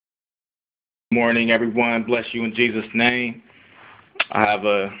Morning, everyone. Bless you in Jesus' name. I have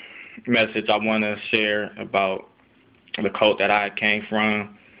a message I want to share about the cult that I came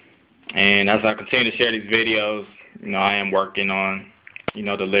from. And as I continue to share these videos, I am working on,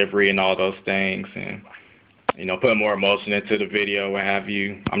 delivery and all those things and, putting more emotion into the video, what have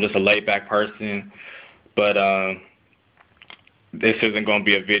you. I'm just a laid back person, but this isn't going to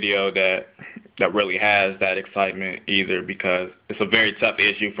be a video that really has that excitement either, because it's a very tough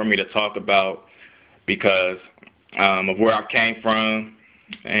issue for me to talk about because of where I came from,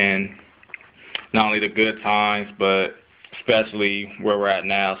 and not only the good times, but especially where we're at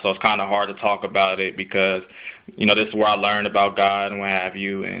now. So it's kind of hard to talk about it because, this is where I learned about God and what have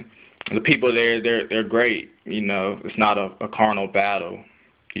you. And the people there, they're great. It's not a carnal battle.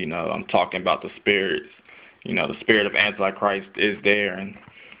 I'm talking about the spirits. The spirit of Antichrist is there, and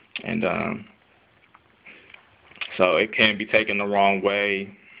so it can be taken the wrong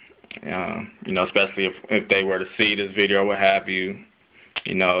way. Especially if they were to see this video or what have you.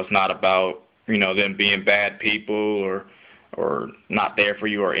 It's not about, them being bad people or not there for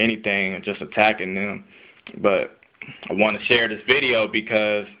you or anything, and just attacking them. But I want to share this video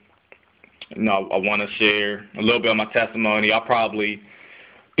because, I want to share a little bit of my testimony. I'll probably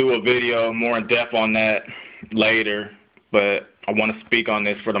do a video more in depth on that later, but I want to speak on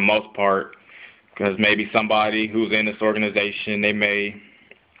this for the most part because maybe somebody who's in this organization, it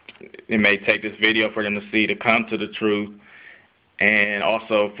may take this video for them to see, to come to the truth, and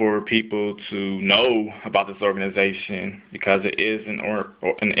also for people to know about this organization because it is an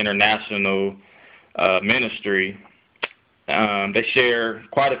international ministry. They share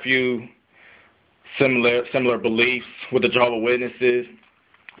quite a few similar beliefs with the Jehovah's Witnesses.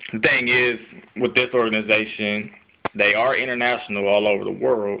 The thing is, with this organization, they are international all over the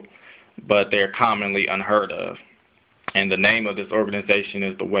world, but they're commonly unheard of. And the name of this organization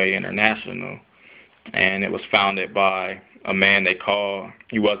is the Way Intetnational, and it was founded by a man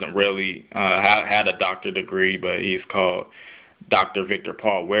he wasn't really, had a doctorate degree, but he's called Dr. Victor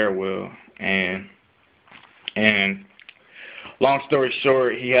Paul Wherewell. And long story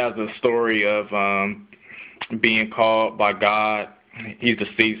short, he has a story of being called by God. He's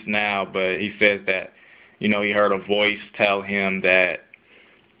deceased now, but he says that, he heard a voice tell him that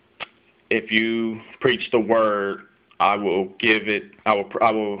if you preach the word, I will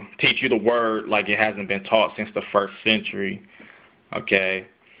teach you the word like it hasn't been taught since the 1st century. Okay.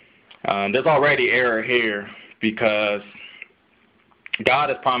 There's already error here because God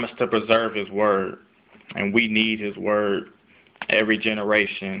has promised to preserve his word, and we need his word every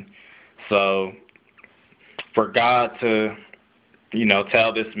generation. So for God to,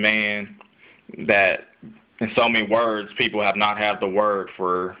 tell this man that in so many words, people have not had the word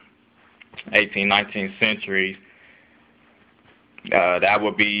for 18th, 19th centuries, that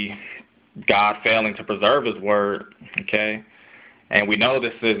would be God failing to preserve his word, okay? And we know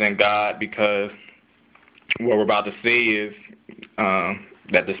this isn't God because what we're about to see is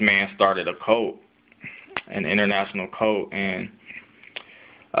that this man started a cult, an international cult. And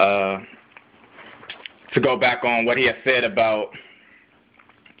to go back on what he had said about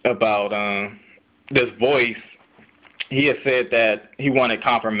this voice, he had said that he wanted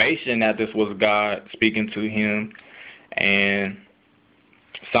confirmation that this was God speaking to him, and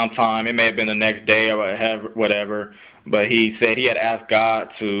sometime, it may have been the next day or whatever, but he said he had asked God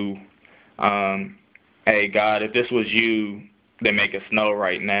to, hey, God, if this was you, then make it snow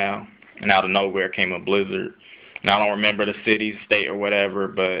right now. And out of nowhere came a blizzard. And I don't remember the city, state, or whatever,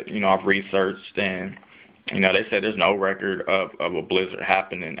 but, I've researched, and, they said there's no record of a blizzard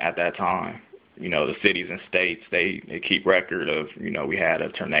happening at that time. The cities and states, they keep record of, we had a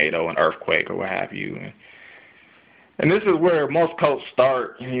tornado, an earthquake, or what have you. And this is where most cults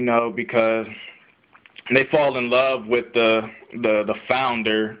start, because they fall in love with the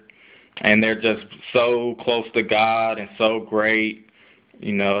founder, and they're just so close to God and so great.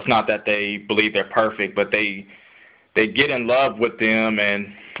 It's not that they believe they're perfect, but they get in love with them,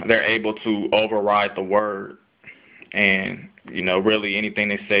 and they're able to override the word. And, really anything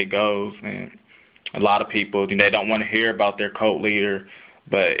they say goes. And a lot of people, they don't want to hear about their cult leader,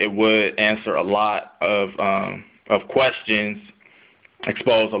 but it would answer a lot of questions,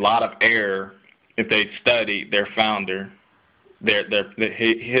 expose a lot of error if they studied their founder,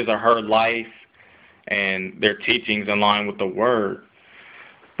 his or her life, and their teachings in line with the word.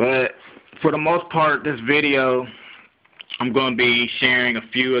 But for the most part, this video, I'm going to be sharing a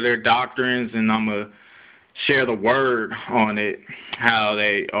few of their doctrines, and I'm going to share the word on it, how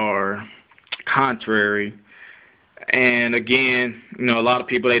they are contrary. And again, a lot of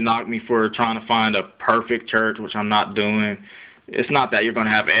people, they knock me for trying to find a perfect church, which I'm not doing. it's not that you're going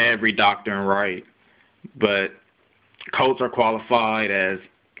to have every doctrine right, but cults are qualified as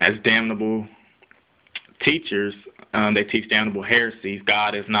damnable teachers. They teach damnable heresies.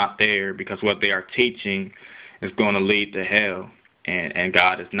 God is not there because what they are teaching is going to lead to hell, and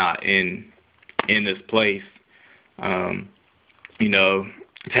God is not in this place. You know,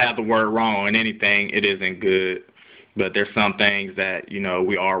 to have the word wrong on anything, it isn't good. But there's some things that, you know,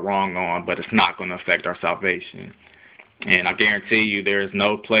 we are wrong on, but it's not going to affect our salvation. And I guarantee you there is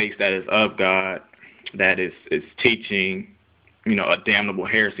no place that is of God that is teaching, you know, a damnable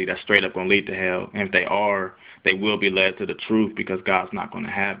heresy that's straight up going to lead to hell. And if they are, they will be led to the truth because God's not going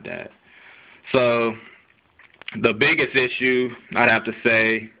to have that. So the biggest issue, I'd have to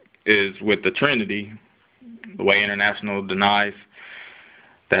say, is with the Trinity. The Way International denies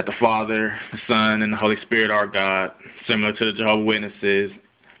that the Father, the Son, and the Holy Spirit are God. Similar to the Jehovah's Witnesses,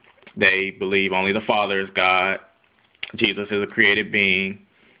 they believe only the Father is God. Jesus is a created being,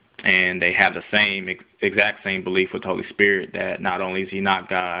 and they have the exact same belief with the Holy Spirit, that not only is he not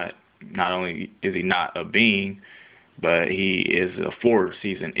God, not only is he not a being, but he is a force.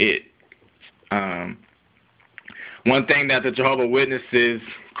 He's an it. One thing that the Jehovah's Witnesses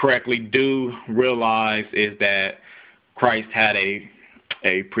correctly do realize is that Christ had a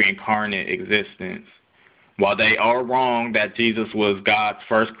pre-incarnate existence. While they are wrong that Jesus was God's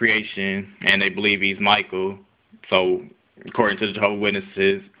first creation, and they believe he's Michael, so according to the Jehovah's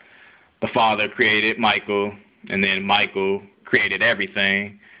Witnesses, the Father created Michael, and then Michael created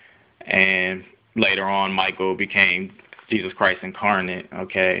everything, and later on Michael became Jesus Christ incarnate,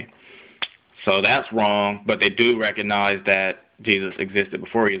 okay? So that's wrong, but they do recognize that Jesus existed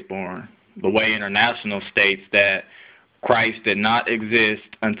before he was born. The Way International states that Christ did not exist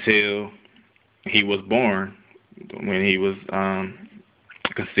until he was born, when he was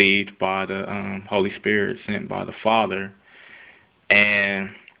conceived by the Holy Spirit sent by the Father.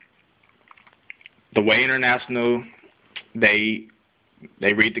 And the Way International, they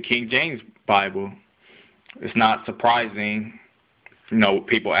read the King James Bible. It's not surprising. You know,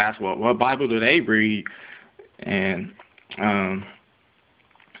 people ask, well, what Bible do they read? And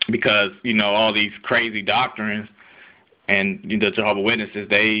because, you know, all these crazy doctrines, and the Jehovah's Witnesses,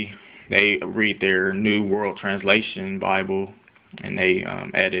 they read their New World Translation Bible, and they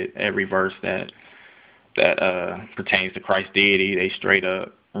edit every verse that pertains to Christ's deity. They straight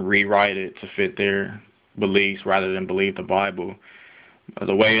up rewrite it to fit their beliefs rather than believe the Bible.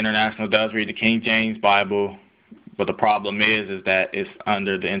 The Way International does read the King James Bible, but the problem is that it's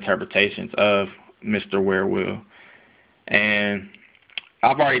under the interpretations of Mr. Werewolf. And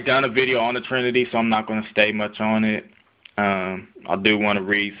I've already done a video on the Trinity, so I'm not going to stay much on it. I do want to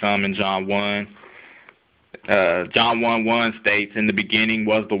read some in John 1. John 1:1 states, in the beginning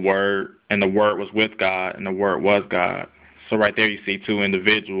was the Word, and the Word was with God, and the Word was God. So right there you see two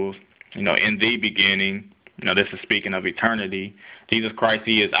individuals. You know, in the beginning, you know, this is speaking of eternity. Jesus Christ,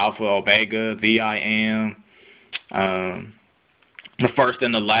 he is Alpha, Omega, the I am, the first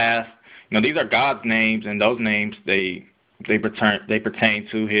and the last. You know, these are God's names, and those names, they pertain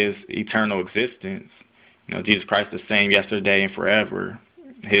to his eternal existence. You know, Jesus Christ is the same yesterday and forever.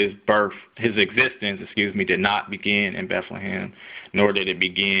 His existence, did not begin in Bethlehem, nor did it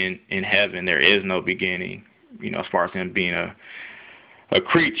begin in heaven. There is no beginning, you know, as far as him being a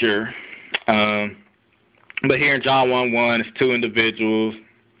creature. But here in John 1:1, it's two individuals.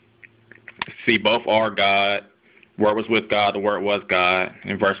 See, both are God. Word was with God, the Word was God.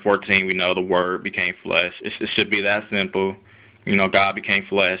 In verse 14, we know the Word became flesh. It should be that simple. You know, God became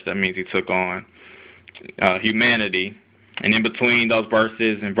flesh. That means he took on humanity. And in between those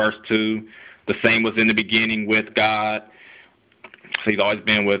verses, in verse 2, the same was in the beginning with God. So he's always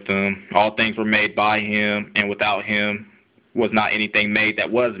been with him. All things were made by him, and without him was not anything made that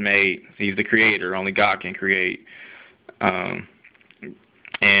was made. He's the creator. Only God can create. Going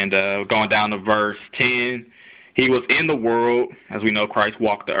down to verse 10, he was in the world, as we know Christ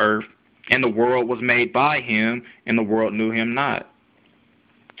walked the earth, and the world was made by him, and the world knew him not.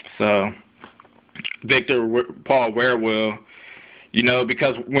 So Victor Paul Werewolf, you know,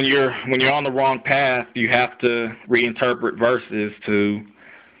 because when you're on the wrong path, you have to reinterpret verses to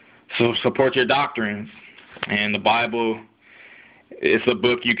support your doctrines. And the Bible, it's a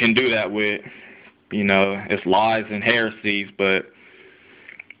book you can do that with. You know, it's lies and heresies, but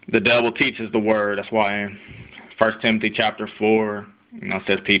the devil teaches the word. That's why in 1 Timothy chapter 4, you know, it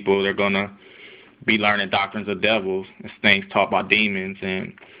says people, they're going to be learning doctrines of devils. It's things taught by demons,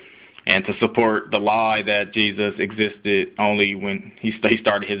 and to support the lie that Jesus existed only when he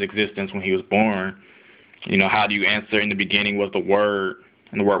started his existence when he was born. You know, how do you answer in the beginning was the Word,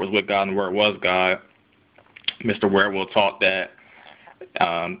 and the Word was with God, and the Word was God? Mr. Werewolf taught that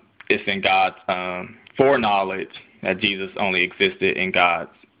It's in God's foreknowledge that Jesus only existed in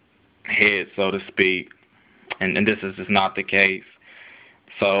God's head, so to speak. And this is just not the case.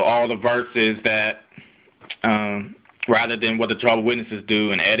 So all the verses that, rather than what the Jehovah's Witnesses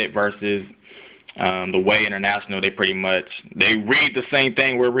do and edit verses, the Way International, they read the same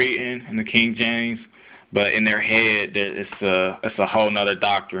thing we're reading in the King James, but in their head, it's a whole nother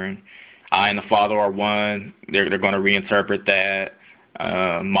doctrine. I and the Father are one. They're going to reinterpret that.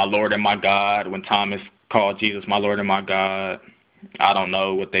 My Lord and my God, when Thomas called Jesus my Lord and my God. I don't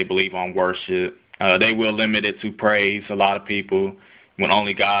know what they believe on worship. They will limit it to praise, a lot of people, when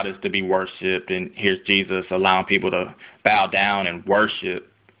only God is to be worshipped. And here's Jesus allowing people to bow down and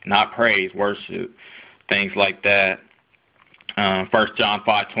worship, not praise, worship, things like that. 1 John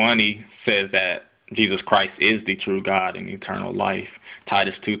 5:20 says that Jesus Christ is the true God and eternal life.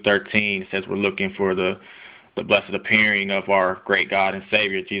 Titus 2:13 says we're looking for the blessed appearing of our great God and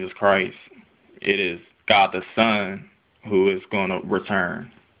Savior, Jesus Christ. It is God the Son who is going to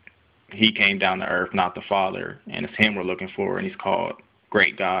return. He came down to earth, not the Father, and it's him we're looking for, and he's called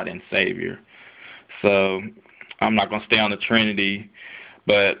great God and Savior. So I'm not going to stay on the Trinity,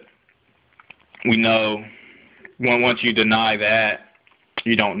 but we know once you deny that,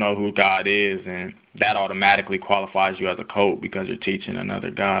 you don't know who God is, and that automatically qualifies you as a cult because you're teaching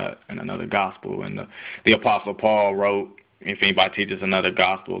another God and another gospel. And the Apostle Paul wrote, if anybody teaches another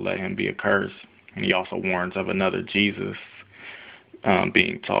gospel, let him be accursed. And he also warns of another Jesus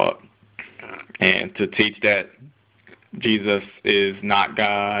being taught. And to teach that Jesus is not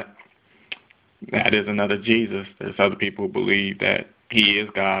God, that is another Jesus. There's other people who believe that he is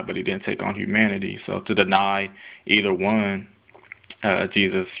God, but he didn't take on humanity. So to deny either one,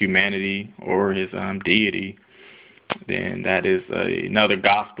 Jesus' humanity or his deity, then that is another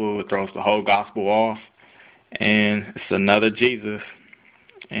gospel. It throws the whole gospel off, and it's another Jesus,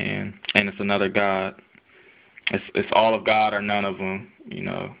 and it's another God. It's all of God or none of them, you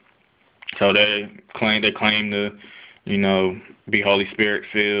know. So they claim to, you know, be Holy Spirit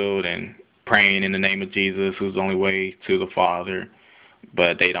filled and praying in the name of Jesus, who's the only way to the Father,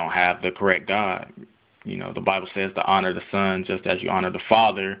 but they don't have the correct God. You know, the Bible says to honor the Son just as you honor the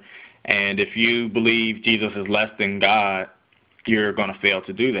Father. And if you believe Jesus is less than God, you're going to fail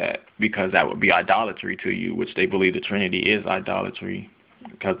to do that because that would be idolatry to you, which they believe the Trinity is idolatry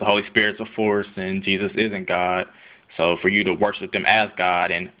because the Holy Spirit's a force and Jesus isn't God. So for you to worship them as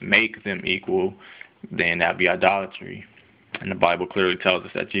God and make them equal, then that'd be idolatry. And the Bible clearly tells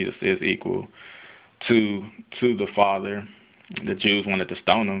us that Jesus is equal to the Father. The Jews wanted to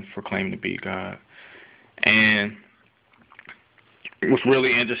stone him for claiming to be God. And what's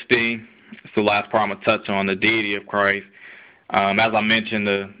really interesting, it's the last part I'm going to touch on, the deity of Christ. As I mentioned,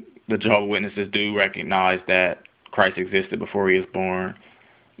 the Jehovah's Witnesses do recognize that Christ existed before he was born.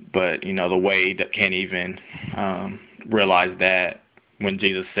 But, you know, the way that can't even realize that when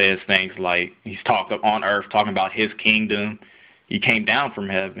Jesus says things like he's talked on earth, talking about his kingdom. He came down from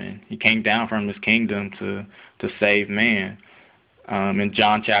heaven. He came down from his kingdom to save man. In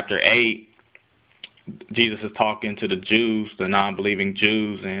John chapter 8, Jesus is talking to the Jews, the non-believing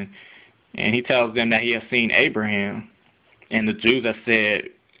Jews, and he tells them that he has seen Abraham. And the Jews have said,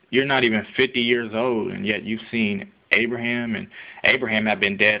 you're not even 50 years old, and yet you've seen Abraham, and Abraham had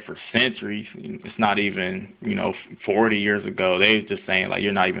been dead for centuries. It's not even, 40 years ago. They were just saying, like,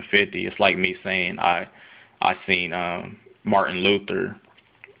 you're not even 50. It's like me saying I seen Martin Luther,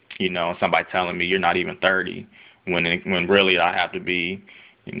 somebody telling me you're not even 30, when really I have to be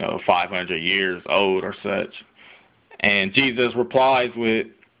 500 years old or such. And Jesus replies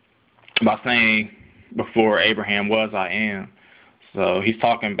by saying, before Abraham was, I am. So he's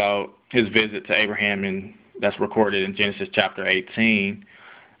talking about his visit to Abraham, and that's recorded in Genesis chapter 18.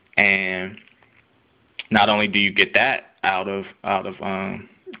 And not only do you get that out of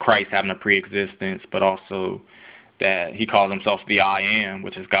Christ having a pre-existence, but also that he calls himself the I am,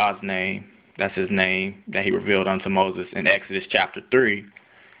 which is God's name. That's his name that he revealed unto Moses in Exodus chapter 3.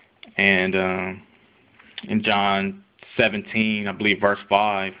 And in John 17, I believe verse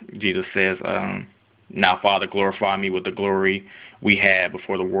 5, Jesus says, now, Father, glorify me with the glory we had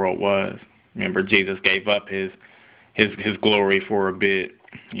before the world was. Remember, Jesus gave up his glory for a bit,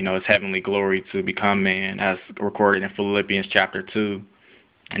 his heavenly glory, to become man, as recorded in Philippians chapter 2.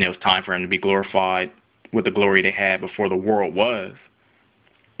 And it was time for him to be glorified with the glory they had before the world was.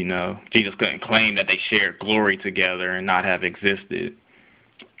 Jesus couldn't claim that they shared glory together and not have existed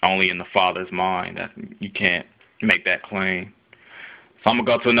only in the Father's mind. That you can't make that claim. So I'm going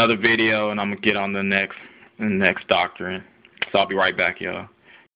to go to another video, and I'm going to get on the next doctrine. So I'll be right back, y'all.